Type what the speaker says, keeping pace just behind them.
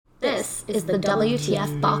This is the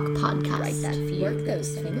WTF Bach podcast. Right, that work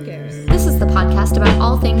those fingers. This is the podcast about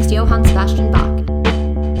all things Johann Sebastian Bach.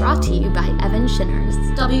 Brought to you by Evan Shinners.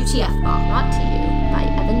 WTF Bach. Brought to you by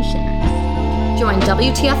Evan Shinners. Join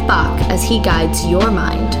WTF Bach as he guides your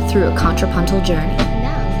mind through a contrapuntal journey.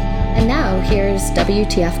 And now here's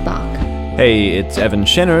WTF Bach. Hey, it's Evan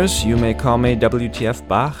Shinners. You may call me WTF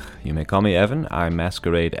Bach. You may call me Evan. I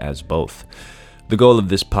masquerade as both. The goal of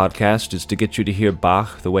this podcast is to get you to hear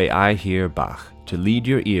Bach the way I hear Bach, to lead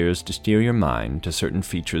your ears, to steer your mind to certain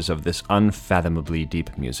features of this unfathomably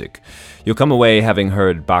deep music. You'll come away having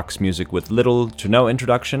heard Bach's music with little to no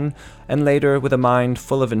introduction, and later with a mind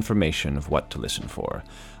full of information of what to listen for.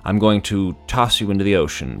 I'm going to toss you into the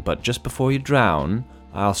ocean, but just before you drown,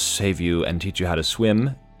 I'll save you and teach you how to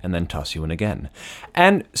swim, and then toss you in again.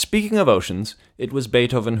 And speaking of oceans, it was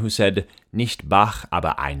Beethoven who said, "Nicht Bach,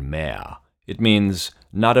 aber ein Meer." It means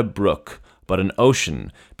not a brook, but an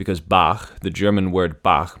ocean, because Bach, the German word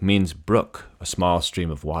Bach, means brook, a small stream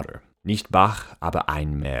of water. Nicht Bach, aber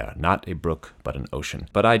ein Meer. Not a brook, but an ocean.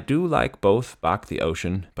 But I do like both Bach the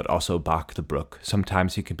ocean, but also Bach the brook.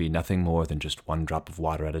 Sometimes he can be nothing more than just one drop of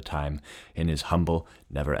water at a time in his humble,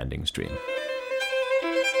 never-ending stream.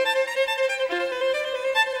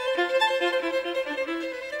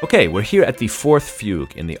 Okay, we're here at the fourth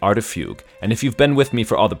fugue in the Art of Fugue, and if you've been with me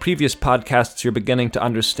for all the previous podcasts, you're beginning to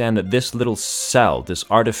understand that this little cell, this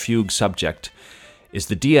Art of Fugue subject, is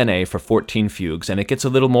the DNA for 14 fugues, and it gets a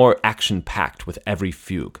little more action-packed with every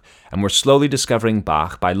fugue. And we're slowly discovering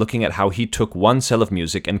Bach by looking at how he took one cell of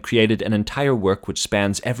music and created an entire work which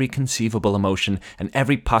spans every conceivable emotion and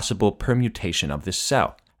every possible permutation of this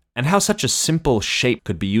cell. And how such a simple shape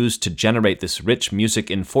could be used to generate this rich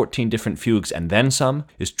music in 14 different fugues and then some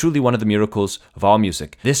is truly one of the miracles of all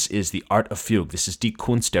music. This is the Art of Fugue. This is die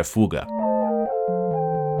Kunst der Fuge.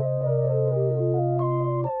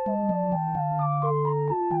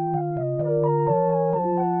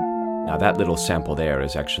 Now that little sample there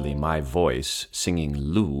is actually my voice singing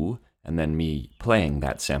Lu, and then me playing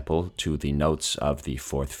that sample to the notes of the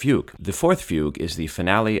fourth fugue. The fourth fugue is the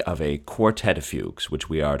finale of a quartet of fugues, which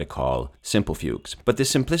we are to call simple fugues. But this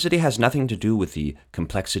simplicity has nothing to do with the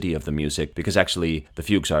complexity of the music, because actually the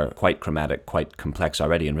fugues are quite chromatic, quite complex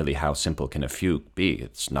already, and really how simple can a fugue be?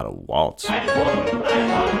 It's not a waltz.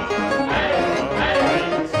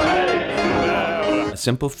 A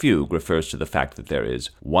simple fugue refers to the fact that there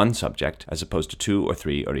is one subject, as opposed to two or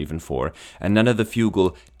three or even four, and none of the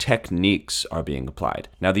fugal techniques are being applied.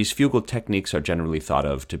 Now, these fugal techniques are generally thought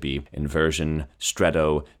of to be inversion,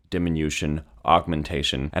 stretto, diminution,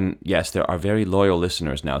 augmentation, and yes, there are very loyal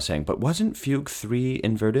listeners now saying, but wasn't Fugue 3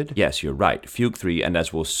 inverted? Yes, you're right, Fugue 3, and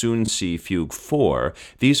as we'll soon see, Fugue 4,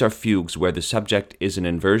 these are fugues where the subject is an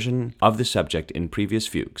inversion of the subject in previous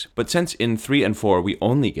fugues. But since in 3 and 4 we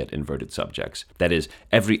only get inverted subjects, that is,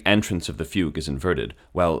 every entrance of the fugue is inverted,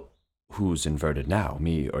 well, who's inverted now,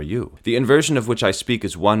 me or you? The inversion of which I speak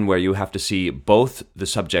is one where you have to see both the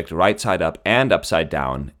subject right side up and upside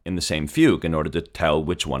down in the same fugue in order to tell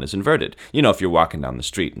which one is inverted. You know, if you're walking down the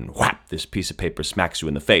street and whap, this piece of paper smacks you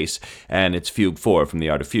in the face and it's Fugue 4 from the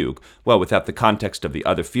Art of Fugue. Well, without the context of the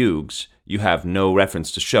other fugues, you have no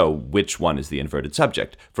reference to show which one is the inverted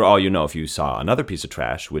subject. For all you know, if you saw another piece of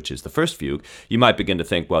trash, which is the first fugue, you might begin to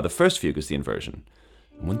think, well, the first fugue is the inversion.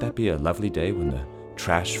 Wouldn't that be a lovely day when the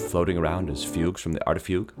trash floating around as fugues from the Art of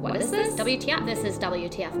Fugue? What is this? WTF? This is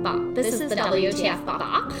WTF Bach. This is the WTF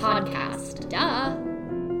Bach podcast. Duh.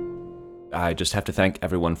 I just have to thank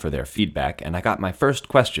everyone for their feedback, and I got my first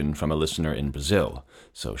question from a listener in Brazil,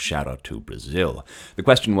 so shout out to Brazil. The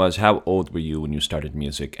question was, how old were you when you started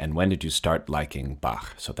music, and when did you start liking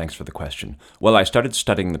Bach? So thanks for the question. Well, I started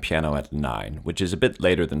studying the piano at 9, which is a bit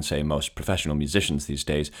later than, say, most professional musicians these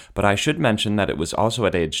days, but I should mention that it was also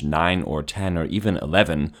at age 9 or 10 or even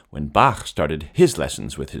 11 when Bach started his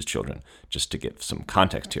lessons with his children, just to give some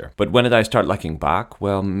context here. But when did I start liking Bach?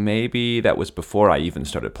 Well, maybe that was before I even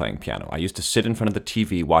started playing piano. I used to sit in front of the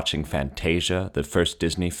TV watching Fantasia, the first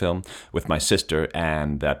Disney film, with my sister,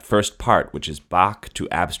 and that first part, which is Bach to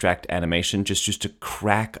abstract animation, just used to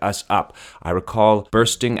crack us up. I recall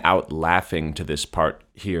bursting out laughing to this part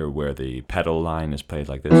here where the pedal line is played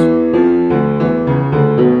like this.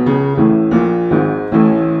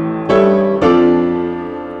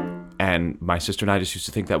 And my sister and I just used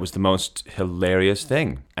to think that was the most hilarious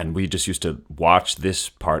thing. And we just used to watch this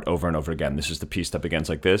part over and over again. This is the piece that begins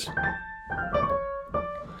like this.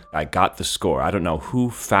 I got the score. I don't know who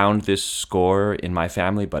found this score in my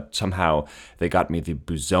family, but somehow they got me the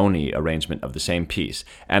Busoni arrangement of the same piece.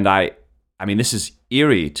 And I I mean, this is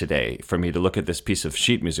eerie today for me to look at this piece of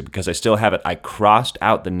sheet music because I still have it. I crossed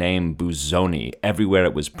out the name Busoni everywhere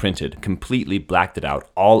it was printed, completely blacked it out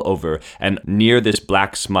all over, and near this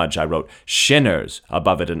black smudge I wrote Shinners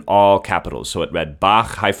above it in all capitals, so it read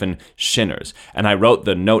Bach-Shinners, and I wrote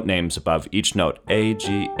the note names above each note: A,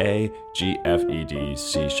 G, A, G, F, E, D,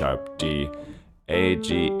 C sharp, D, A,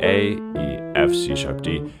 G, A, E, F, C sharp,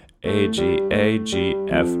 D, A, G, A, G,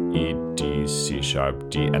 F, E, D, C sharp,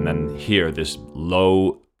 D, and then here, this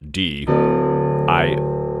low D, I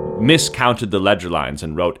miscounted the ledger lines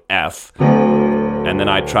and wrote F, and then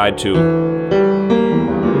I tried to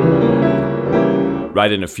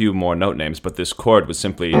write in a few more note names, but this chord was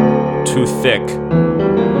simply too thick,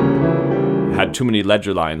 had too many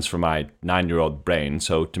ledger lines for my 9-year-old brain,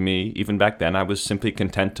 so to me, even back then, I was simply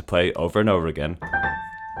content to play over and over again.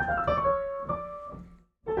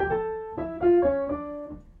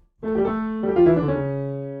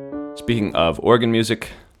 Speaking of organ music,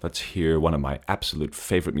 let's hear one of my absolute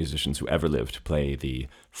favorite musicians who ever lived play the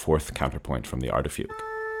fourth counterpoint from the Art of Fugue.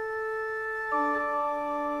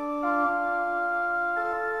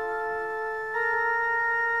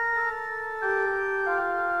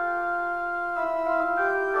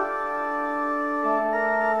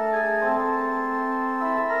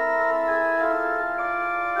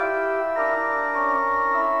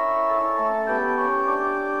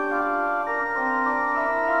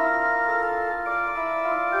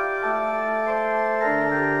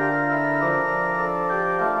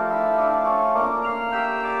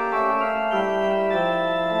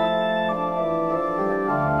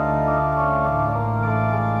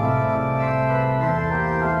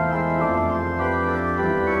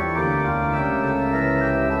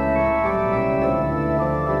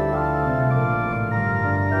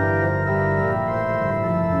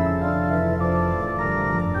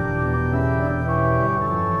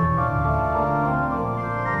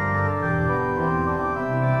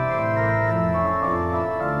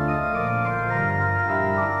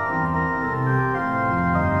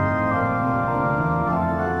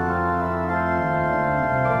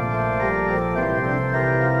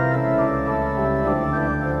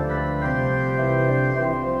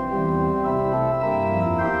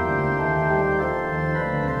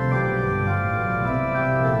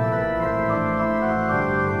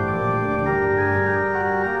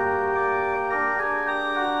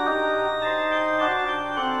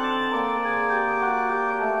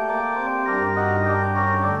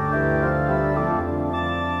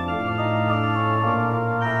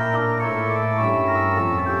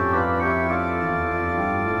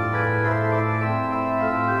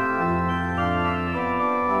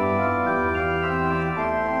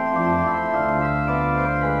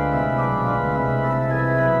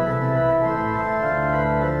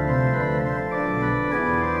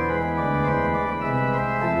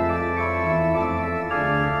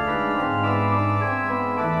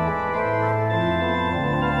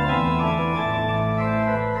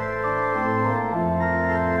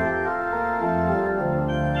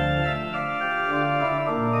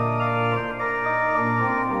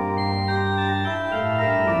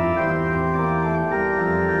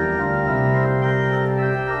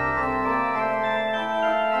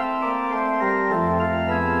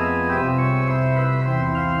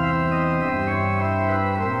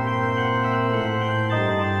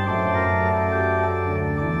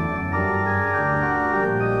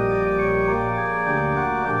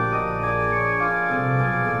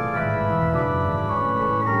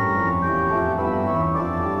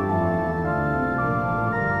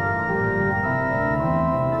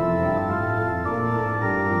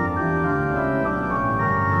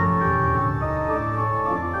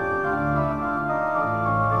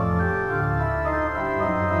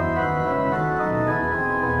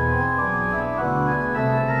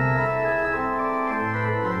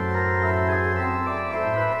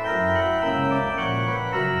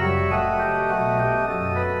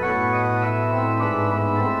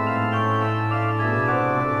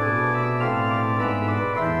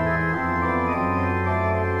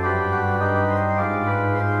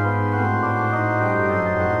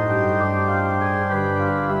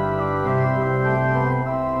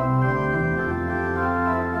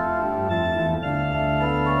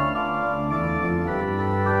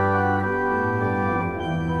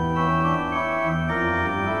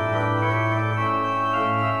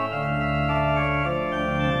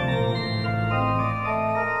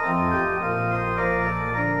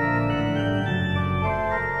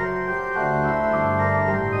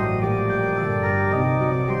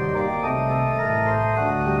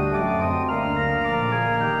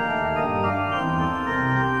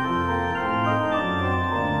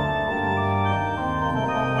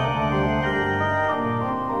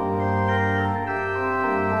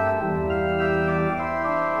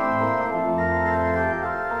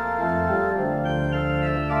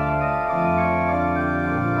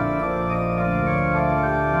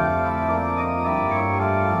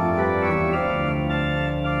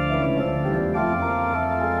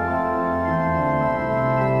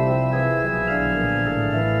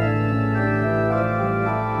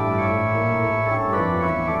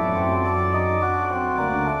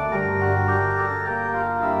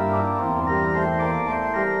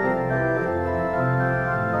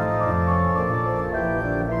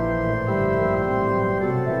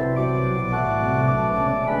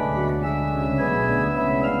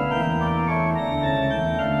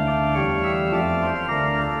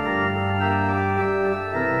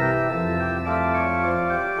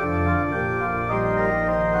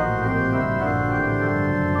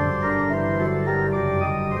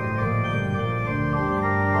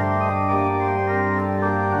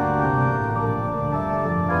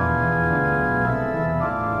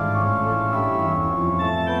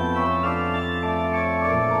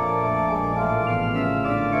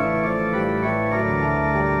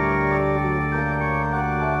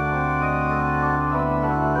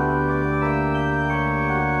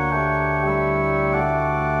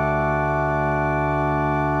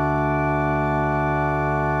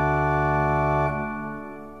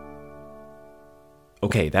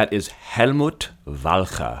 Okay, that is Helmut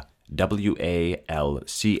Walcha,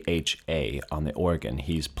 Walcha, on the organ.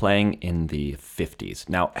 He's playing in the 50s.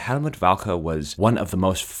 Now, Helmut Walcha was one of the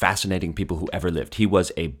most fascinating people who ever lived. He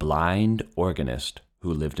was a blind organist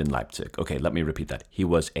who lived in Leipzig. Okay, let me repeat that. He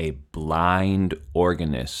was a blind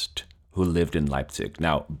organist who lived in Leipzig.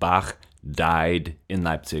 Now, Bach died in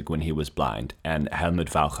Leipzig when he was blind, and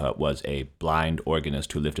Helmut Walcha was a blind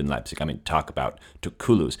organist who lived in Leipzig. I mean, talk about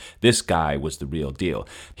Tukulus. This guy was the real deal.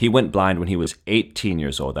 He went blind when he was 18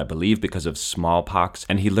 years old, I believe because of smallpox,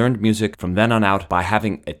 and he learned music from then on out by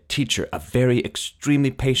having a teacher, a very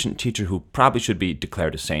extremely patient teacher who probably should be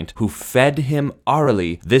declared a saint, who fed him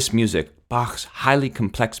orally this music, Bach's highly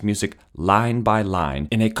complex music, line by line,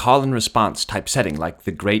 in a call and response type setting, like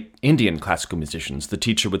the great Indian classical musicians. The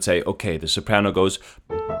teacher would say, okay, the soprano goes,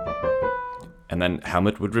 and then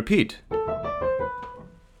Helmut would repeat.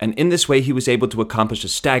 And in this way, he was able to accomplish a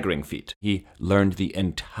staggering feat. He learned the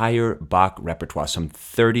entire Bach repertoire, some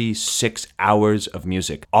 36 hours of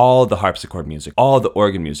music, all the harpsichord music, all the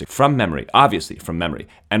organ music, from memory, obviously from memory,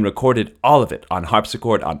 and recorded all of it on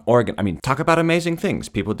harpsichord, on organ. I mean, talk about amazing things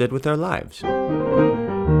people did with their lives.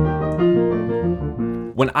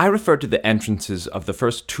 When I refer to the entrances of the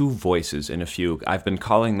first two voices in a fugue, I've been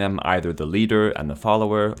calling them either the leader and the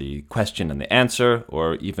follower, the question and the answer,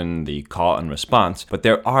 or even the call and response. But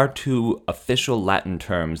there are two official Latin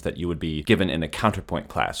terms that you would be given in a counterpoint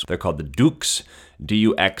class. They're called the dux,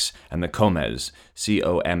 D-U-X, and the comes,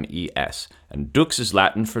 C-O-M-E-S. And dux is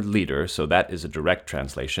Latin for leader, so that is a direct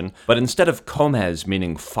translation. But instead of comes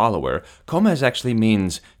meaning follower, comes actually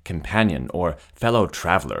means companion or fellow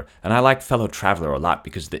traveler. And I like fellow traveler a lot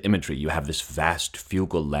because of the imagery. You have this vast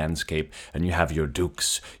fugal landscape, and you have your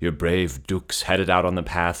dux, your brave dux headed out on the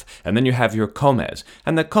path, and then you have your comes.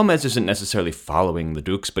 And the comes isn't necessarily following the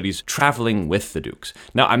dux, but he's traveling with the dux.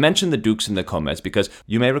 Now, I mentioned the dux and the comes because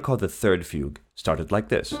you may recall the third fugue started like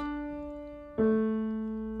this.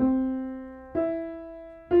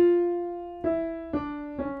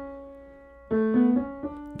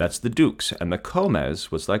 That's the dux, and the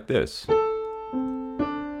comes was like this.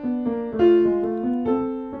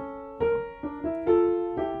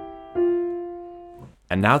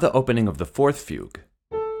 And now the opening of the fourth fugue.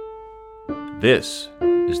 This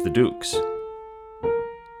is the dux.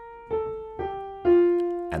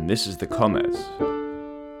 And this is the comes.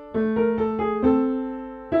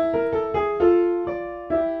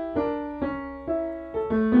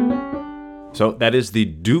 So that is the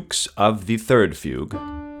dux of the third fugue,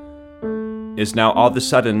 is now all of a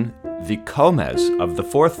sudden the comes of the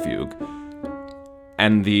fourth fugue,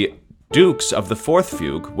 and the dux of the fourth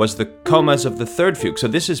fugue was the comes of the third fugue. So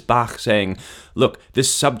this is Bach saying, look,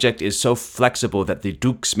 this subject is so flexible that the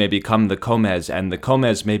dux may become the comes, and the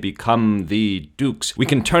comes may become the dux. We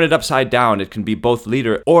can turn it upside down. It can be both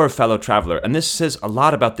leader or fellow traveler. And this says a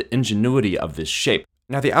lot about the ingenuity of this shape.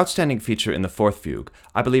 Now, the outstanding feature in the fourth fugue,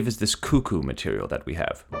 I believe, is this cuckoo material that we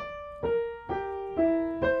have.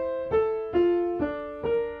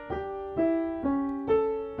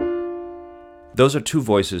 Those are two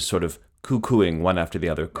voices sort of cuckooing one after the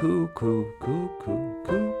other. Cuckoo, cuckoo,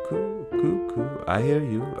 cuckoo, cuckoo. I hear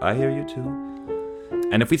you too.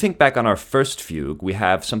 And if we think back on our first fugue, we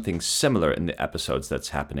have something similar in the episodes that's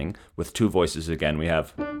happening with two voices again. We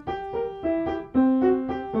have...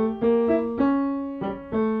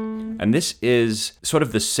 And this is sort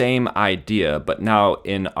of the same idea, but now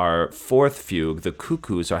in our fourth fugue, the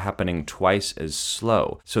cuckoos are happening twice as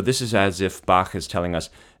slow. So this is as if Bach is telling us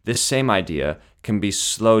this same idea can be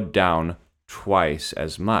slowed down twice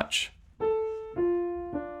as much.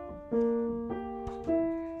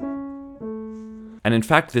 And in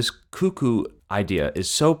fact, this cuckoo idea is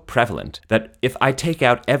so prevalent that if I take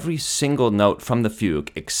out every single note from the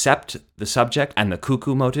fugue except the subject and the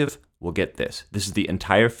cuckoo motive, we'll get this. This is the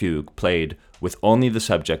entire fugue played with only the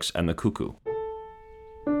subjects and the cuckoo.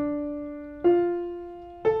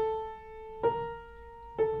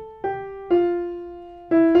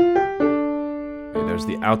 Okay, there's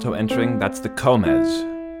the alto entering, that's the comes.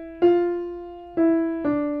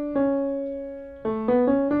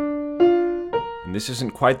 And this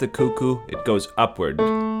isn't quite the cuckoo, it goes upward.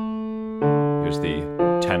 Here's the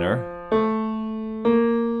tenor.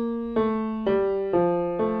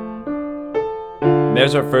 And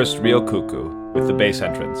there's our first real cuckoo with the bass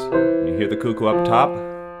entrance. You hear the cuckoo up top.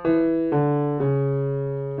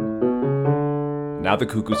 Now the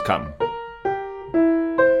cuckoos come.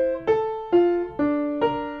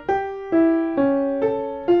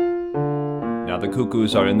 Now the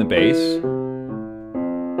cuckoos are in the bass.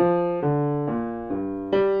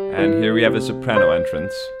 And here we have a soprano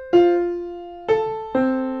entrance.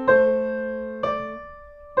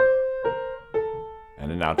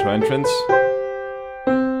 alto entrance.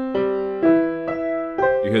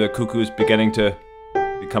 You hear the cuckoos beginning to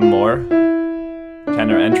become more.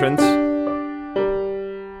 Tenor entrance.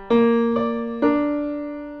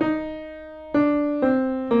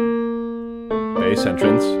 Bass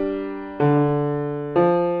entrance.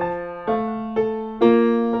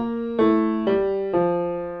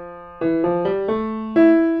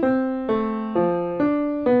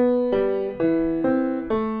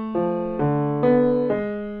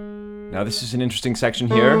 Now this is an interesting section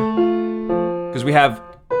here, because we have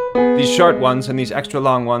these short ones and these extra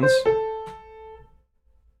long ones,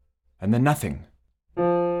 and then nothing.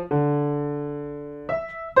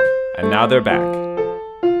 And now they're back.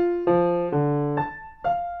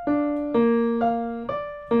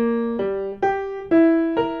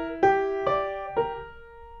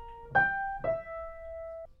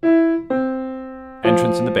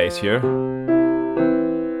 Entrance in the bass here.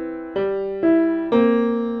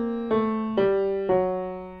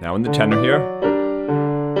 Now in the tenor here.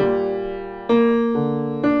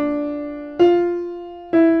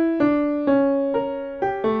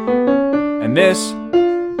 And this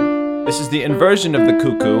is the inversion of the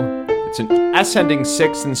cuckoo. It's an ascending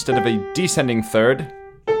sixth instead of a descending third.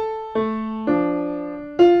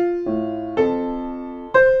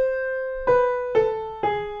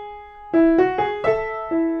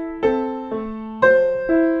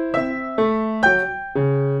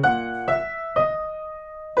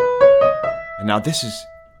 And now this is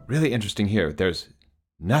really interesting here. There's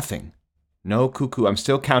nothing. No cuckoo. I'm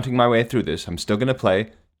still counting my way through this. I'm still going to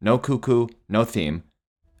play. No cuckoo, no theme.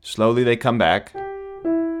 Slowly they come back. And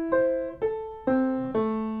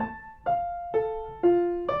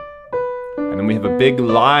then we have a big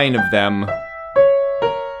line of them.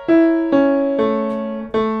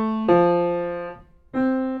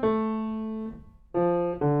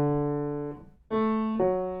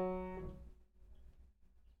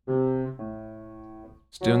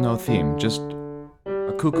 Still no theme, just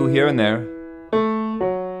a cuckoo here and there.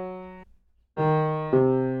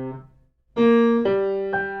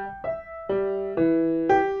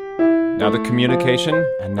 Now the communication,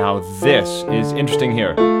 and now this is interesting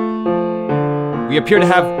here. We appear to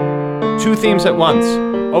have two themes at once,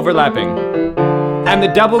 overlapping, and the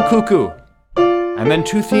double cuckoo, and then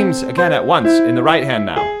two themes again at once in the right hand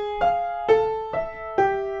now.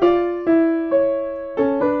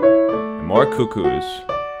 And more cuckoos.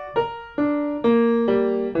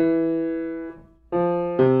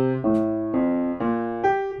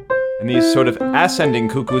 And these sort of ascending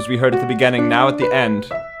cuckoos we heard at the beginning, now at the end.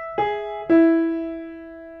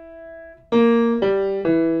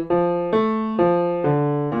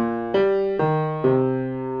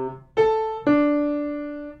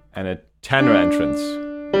 And a tenor entrance.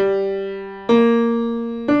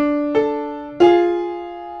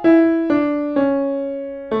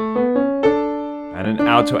 And an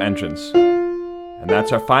alto entrance. And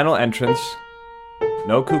that's our final entrance.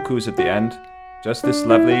 No cuckoos at the end. Just this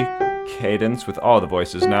lovely cadence with all the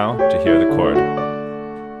voices now to hear the chord.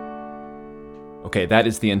 Okay, that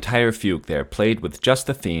is the entire fugue there, played with just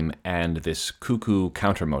the theme and this cuckoo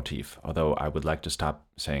counter motif, although I would like to stop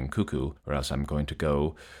saying cuckoo, or else I'm going to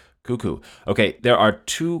go cuckoo. Okay, there are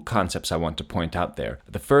two concepts I want to point out there.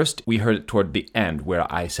 The first, we heard it toward the end, where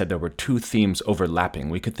I said there were two themes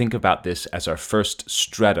overlapping. We could think about this as our first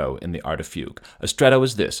stretto in the Art of Fugue. A stretto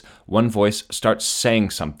is this. One voice starts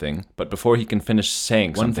saying something, but before he can finish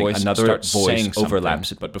saying something, another voice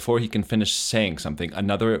overlaps it. But before he can finish saying something,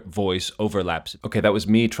 another voice overlaps it. Okay, that was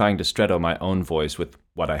me trying to stretto my own voice with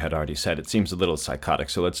what I had already said. It seems a little psychotic,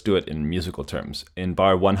 so let's do it in musical terms. In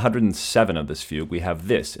bar 107 of this fugue, we have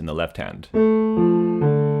this in the left hand.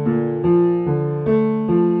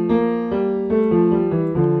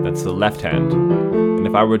 That's the left hand. And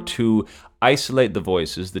if I were to isolate the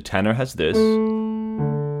voices, the tenor has this,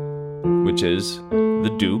 which is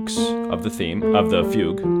the dukes of the theme, of the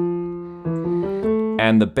fugue.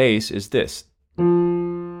 And the bass is this.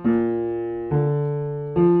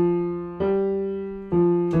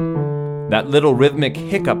 That little rhythmic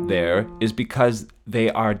hiccup there is because they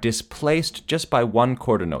are displaced just by one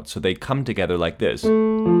quarter note, so they come together like this.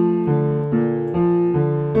 And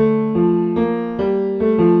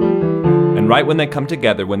right when they come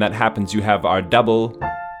together, when that happens, you have our double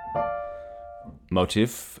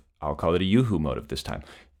motif. I'll call it a yoo-hoo motive this time.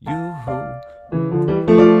 Yoo-hoo.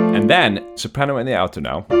 And then, soprano and the alto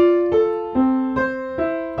now.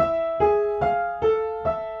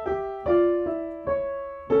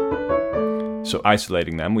 So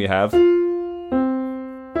isolating them, we have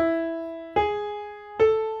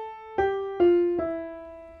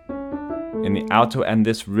in the alto and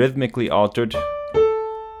this rhythmically altered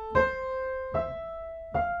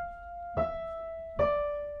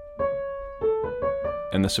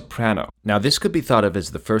and the soprano. Now, this could be thought of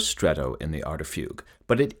as the first stretto in the Art of Fugue,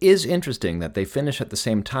 but it is interesting that they finish at the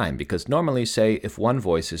same time, because normally, say, if one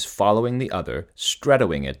voice is following the other,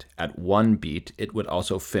 strettoing it at one beat, it would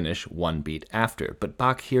also finish one beat after. But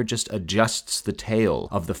Bach here just adjusts the tail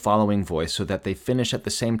of the following voice so that they finish at the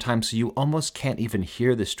same time, so you almost can't even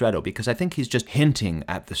hear the stretto, because I think he's just hinting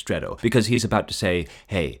at the stretto, because he's about to say,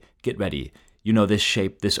 hey, get ready. You know this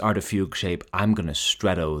shape, this Art of Fugue shape, I'm going to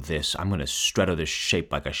stretto this. I'm going to stretto this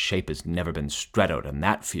shape like a shape has never been strettoed. And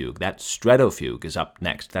that fugue, that stretto fugue is up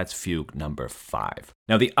next. That's fugue number 5.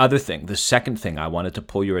 Now, the other thing, the second thing I wanted to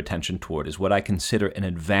pull your attention toward is what I consider an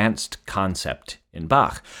advanced concept in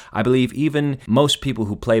Bach. I believe even most people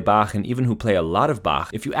who play Bach, and even who play a lot of Bach,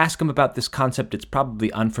 if you ask them about this concept, it's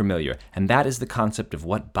probably unfamiliar. And that is the concept of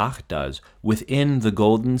what Bach does within the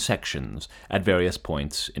golden sections at various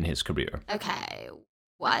points in his career. Okay,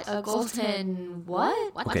 what? A golden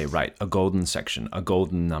what? Okay, right. A golden section, a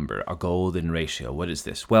golden number, a golden ratio. What is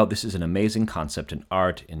this? Well, this is an amazing concept in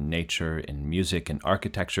art, in nature, in music, in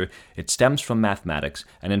architecture. It stems from mathematics,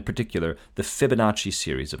 and in particular, the Fibonacci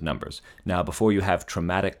series of numbers. Now, before you have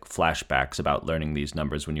traumatic flashbacks about learning these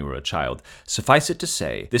numbers when you were a child, suffice it to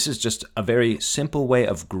say, this is just a very simple way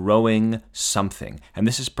of growing something. And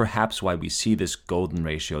this is perhaps why we see this golden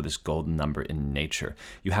ratio, this golden number in nature.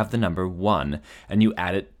 You have the number 1, and you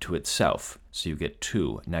add it to itself. So you get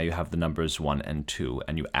 2. Now you have the numbers 1 and 2,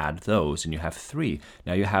 and you add those, and you have 3.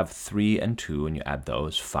 Now you have 3 and 2, and you add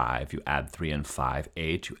those, 5. You add 3 and 5,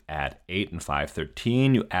 8. You add 8 and 5,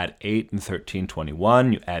 13. You add 8 and 13,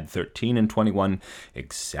 21. You add 13 and 21.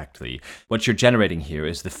 Exactly. What you're generating here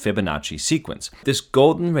is the Fibonacci sequence. This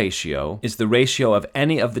golden ratio is the ratio of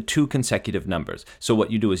any of the 2 consecutive numbers. So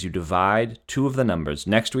what you do is you divide 2 of the numbers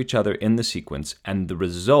next to each other in the sequence, and the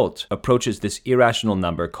result approaches this irrational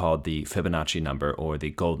number called the Fibonacci number, or the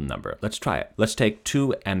golden number. Let's try it. Let's take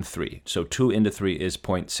 2 and 3. So 2 into 3 is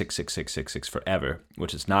 0.66666 forever,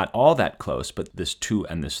 which is not all that close, but this 2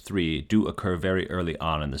 and this 3 do occur very early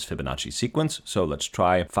on in this Fibonacci sequence. So let's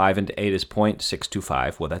try 5 into 8 is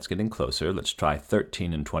 0.625. Well, that's getting closer. Let's try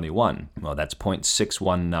 13 and 21. Well, that's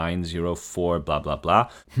 0.61904, blah, blah, blah.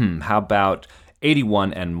 How about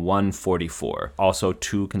 81 and 144, also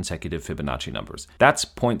 2 consecutive Fibonacci numbers. That's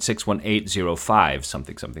 0.61805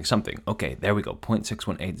 something, something, something. Okay, there we go,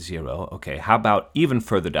 0.6180. Okay, how about even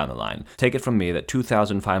further down the line? Take it from me that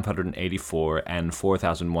 2,584 and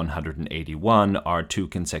 4,181 are 2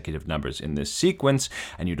 consecutive numbers in this sequence,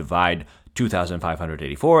 and you divide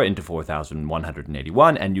 2,584 into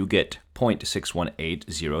 4,181, and you get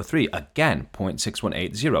 0.61803. Again,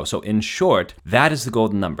 0.6180. So in short, that is the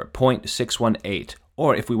golden number, 0.618.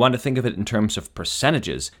 Or if we want to think of it in terms of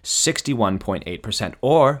percentages, 61.8%,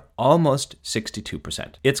 or almost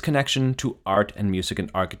 62%. Its connection to art and music and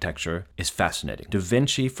architecture is fascinating. Da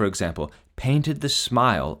Vinci, for example, painted the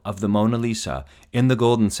smile of the Mona Lisa in the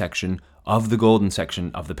golden section of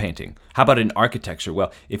the painting. How about in architecture?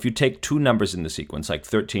 Well, if you take 2 numbers in the sequence, like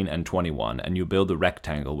 13 and 21, and you build a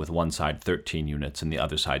rectangle with one side 13 units and the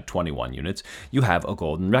other side 21 units, you have a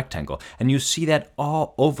golden rectangle. And you see that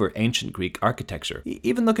all over ancient Greek architecture.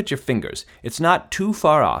 Even look at your fingers. It's not too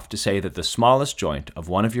far off to say that the smallest joint of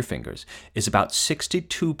one of your fingers is about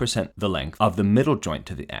 62% the length of the middle joint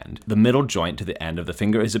to the end. The middle joint to the end of the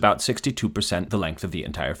finger is about 62% the length of the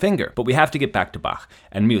entire finger. But we have to get back to Bach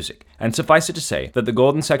and music. And suffice it to say that the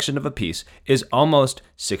golden section of a piece is almost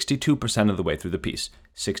 62% of the way through the piece,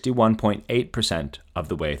 61.8% of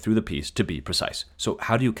the way through the piece to be precise. So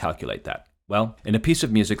how do you calculate that? Well, in a piece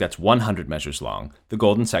of music that's 100 measures long, the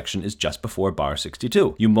golden section is just before bar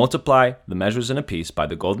 62. You multiply the measures in a piece by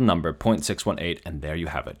the golden number 0.618, and there you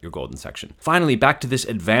have it, your golden section. Finally, back to this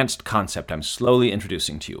advanced concept I'm slowly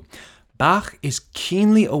introducing to you. Bach is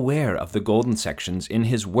keenly aware of the golden sections in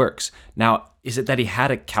his works. Now, is it that he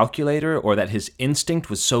had a calculator, or that his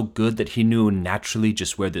instinct was so good that he knew naturally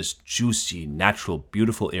just where this juicy, natural,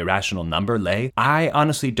 beautiful, irrational number lay? I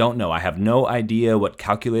honestly don't know. I have no idea what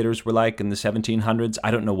calculators were like in the 1700s.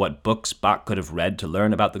 I don't know what books Bach could have read to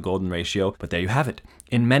learn about the golden ratio, but there you have it.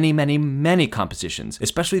 In many, many, many compositions,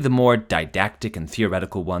 especially the more didactic and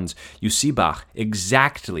theoretical ones, you see Bach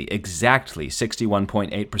exactly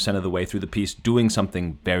 61.8% of the way through the piece doing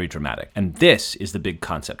something very dramatic. And this is the big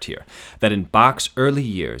concept here, that in Bach's early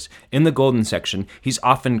years, in the golden section, he's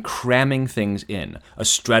often cramming things in, a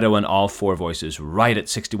stretto in all 4 voices right at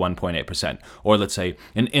 61.8%, or let's say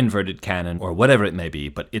an inverted canon, or whatever it may be,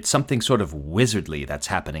 but it's something sort of wizardly that's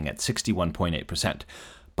happening at 61.8%.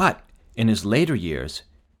 But in his later years,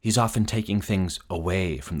 he's often taking things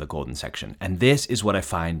away from the golden section, and this is what I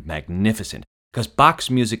find magnificent. Because Bach's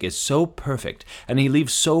music is so perfect, and he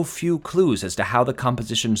leaves so few clues as to how the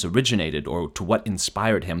compositions originated or to what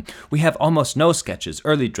inspired him. We have almost no sketches,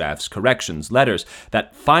 early drafts, corrections, letters,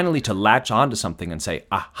 that finally to latch onto something and say,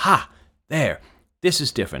 aha, there. This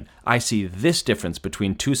is different. I see this difference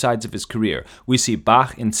between two sides of his career. We see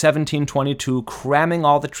Bach in 1722 cramming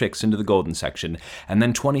all the tricks into the golden section, and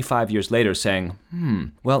then 25 years later saying,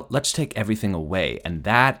 well, let's take everything away, and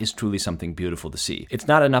that is truly something beautiful to see. It's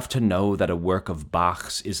not enough to know that a work of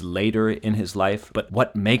Bach's is later in his life, but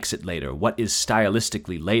what makes it later? What is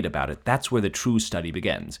stylistically late about it? That's where the true study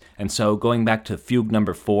begins. And so, going back to Fugue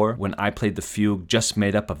number 4, when I played the fugue just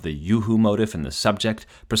made up of the Yoo-hoo motive and the subject,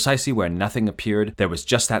 precisely where nothing appeared, there was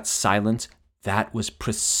just that silence. That was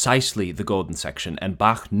precisely the golden section, and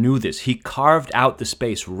Bach knew this. He carved out the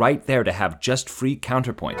space right there to have just free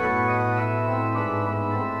counterpoint.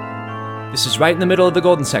 This is right in the middle of the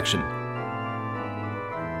golden section.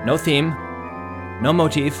 No theme, no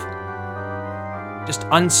motif, just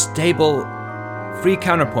unstable, free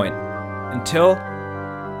counterpoint until...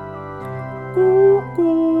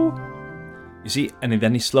 You see, and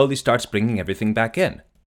then he slowly starts bringing everything back in.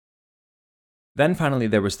 Then finally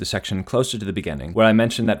there was the section closer to the beginning, where I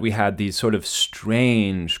mentioned that we had these sort of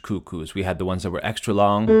strange cuckoos. We had the ones that were extra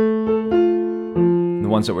long, and the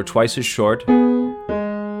ones that were twice as short.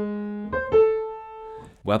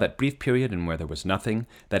 Well, that brief period in where there was nothing,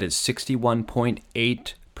 that is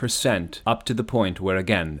 61.8% up to the point where,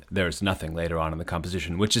 again, there's nothing later on in the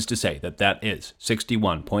composition, which is to say that is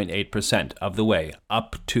 61.8% of the way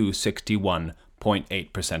up to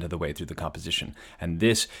 61.8% of the way through the composition. And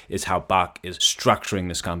this is how Bach is structuring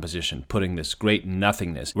this composition, putting this great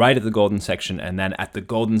nothingness right at the golden section and then at the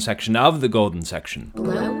golden section of the golden section.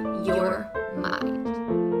 Blow your mind.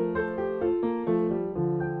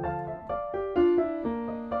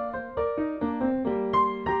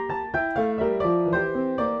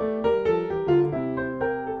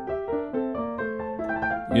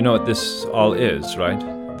 You know what this all is, right?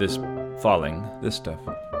 This falling, this stuff.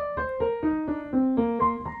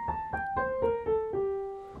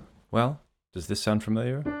 Well, does this sound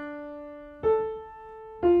familiar?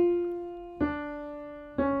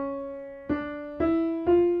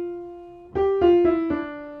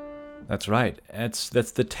 That's right. That's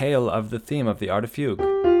the tale of the theme of the Art of Fugue.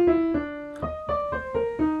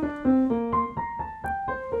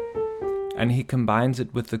 And he combines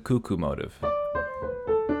it with the cuckoo motive.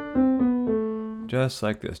 Just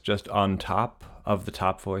like this, just on top of the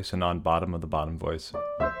top voice and on bottom of the bottom voice.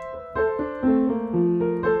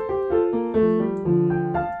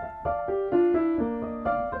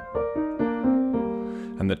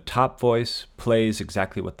 And the top voice plays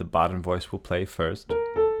exactly what the bottom voice will play first.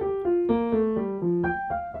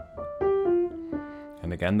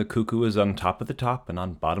 And again, the cuckoo is on top of the top and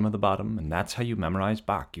on bottom of the bottom, and that's how you memorize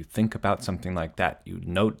Bach. You think about something like that, you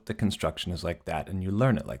note the construction is like that, and you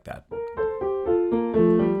learn it like that.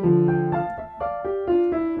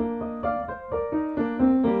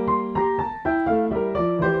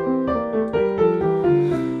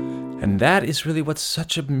 And that is really what's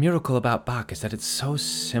such a miracle about Bach, is that it's so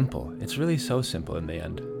simple. It's really so simple in the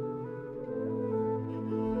end.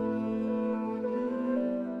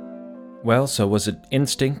 Well, so was it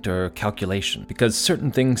instinct or calculation? Because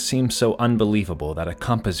certain things seem so unbelievable that a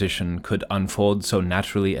composition could unfold so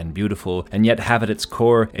naturally and beautiful, and yet have at its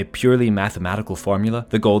core a purely mathematical formula,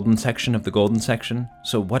 the golden section of the golden section.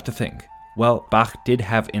 So what to think? Well, Bach did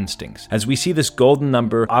have instincts. As we see this golden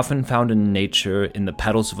number often found in nature, in the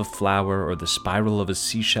petals of a flower or the spiral of a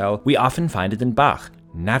seashell, we often find it in Bach.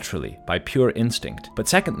 Naturally, by pure instinct. But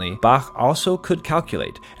secondly, Bach also could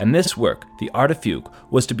calculate, and this work, the Art of Fugue,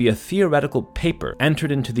 was to be a theoretical paper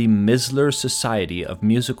entered into the Misler Society of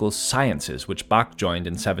Musical Sciences, which Bach joined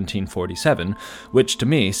in 1747, which to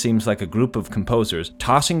me seems like a group of composers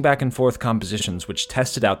tossing back and forth compositions which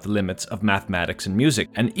tested out the limits of mathematics and music.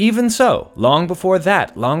 And even so, long before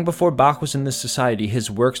that, long before Bach was in this society,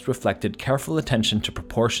 his works reflected careful attention to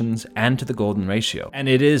proportions and to the golden ratio. And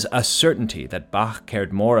it is a certainty that Bach cared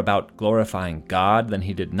more about glorifying God than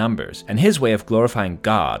he did numbers, and his way of glorifying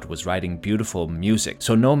God was writing beautiful music,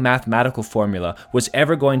 so no mathematical formula was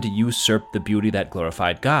ever going to usurp the beauty that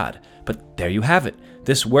glorified God. But there you have it.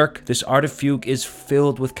 This work, this Art of Fugue, is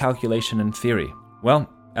filled with calculation and theory. Well,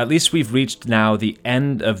 at least we've reached now the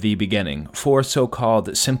end of the beginning, 4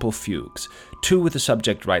 so-called simple fugues, 2 with the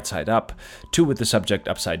subject right side up, 2 with the subject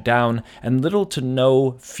upside down, and little to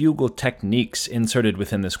no fugal techniques inserted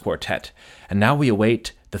within this quartet. And now we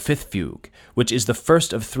await the fifth fugue, which is the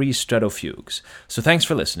first of 3 stratofugues. So thanks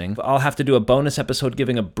for listening. I'll have to do a bonus episode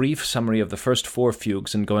giving a brief summary of the first 4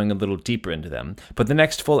 fugues and going a little deeper into them. But the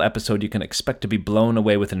next full episode you can expect to be blown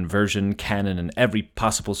away with inversion, canon, and every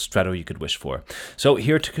possible strato you could wish for. So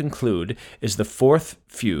here to conclude is the 4th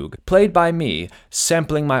fugue, played by me,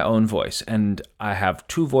 sampling my own voice. And I have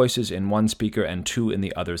 2 voices in one speaker and 2 in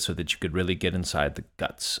the other so that you could really get inside the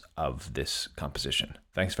guts of this composition.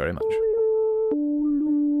 Thanks very much.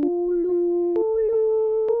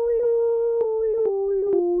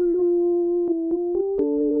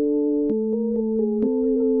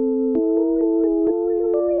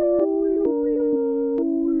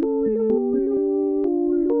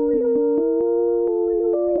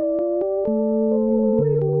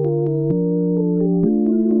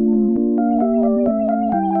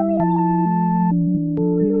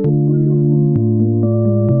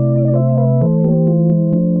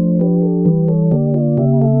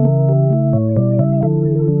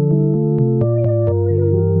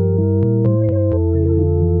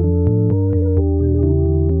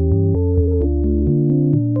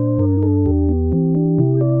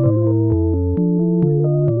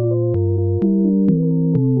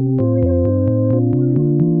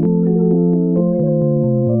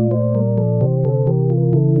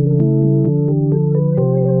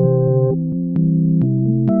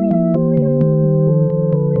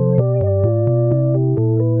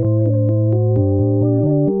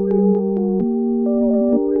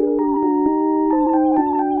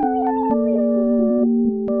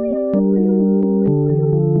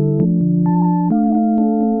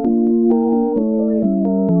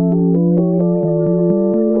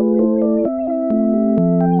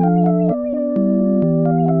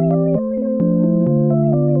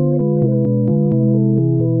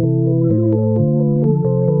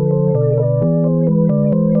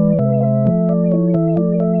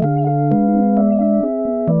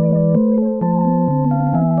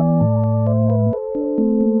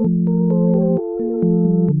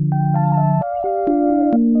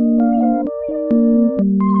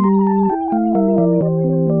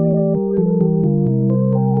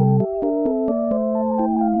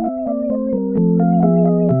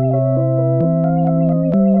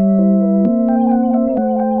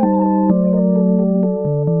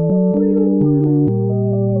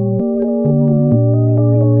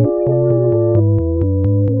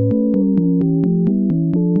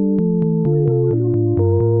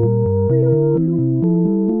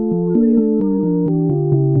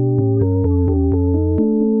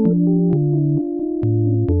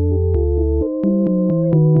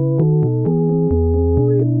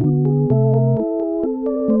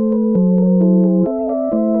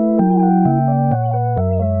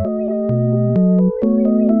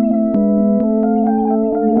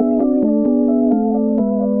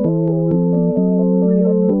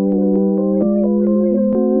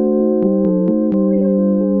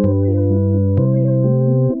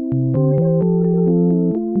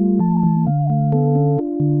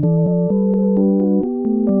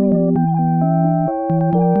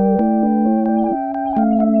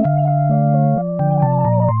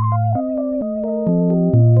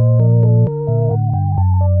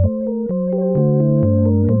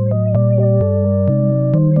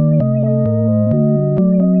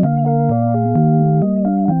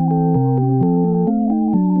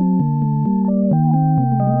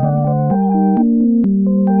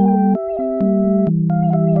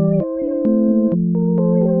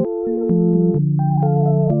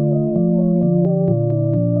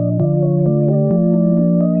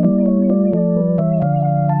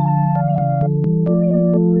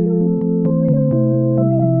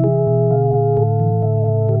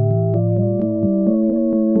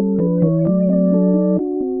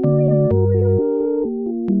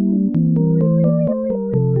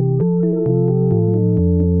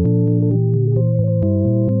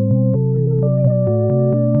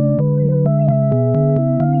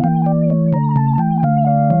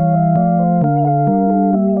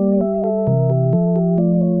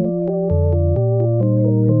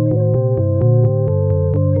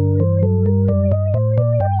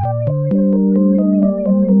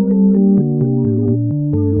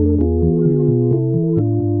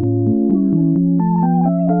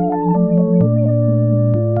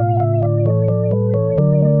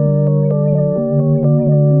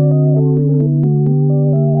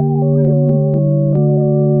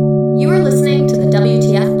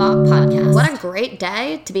 great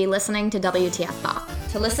day to be listening to WTF Bach.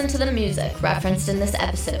 To listen to the music referenced in this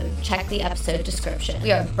episode, check the episode description.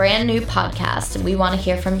 We are a brand new podcast and we want to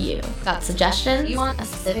hear from you. Got suggestions? You want a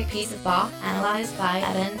specific piece of Bach analyzed by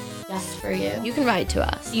Evan? just for you. You can write to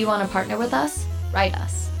us. Do you want to partner with us? Write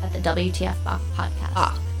us at the WTF Bach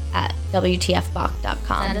podcast at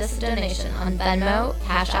WTFBach.com. Send us a donation on Venmo,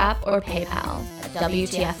 Cash App, or PayPal at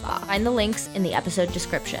WTF Bach. Find the links in the episode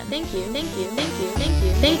description. Thank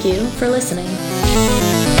you for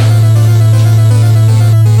listening.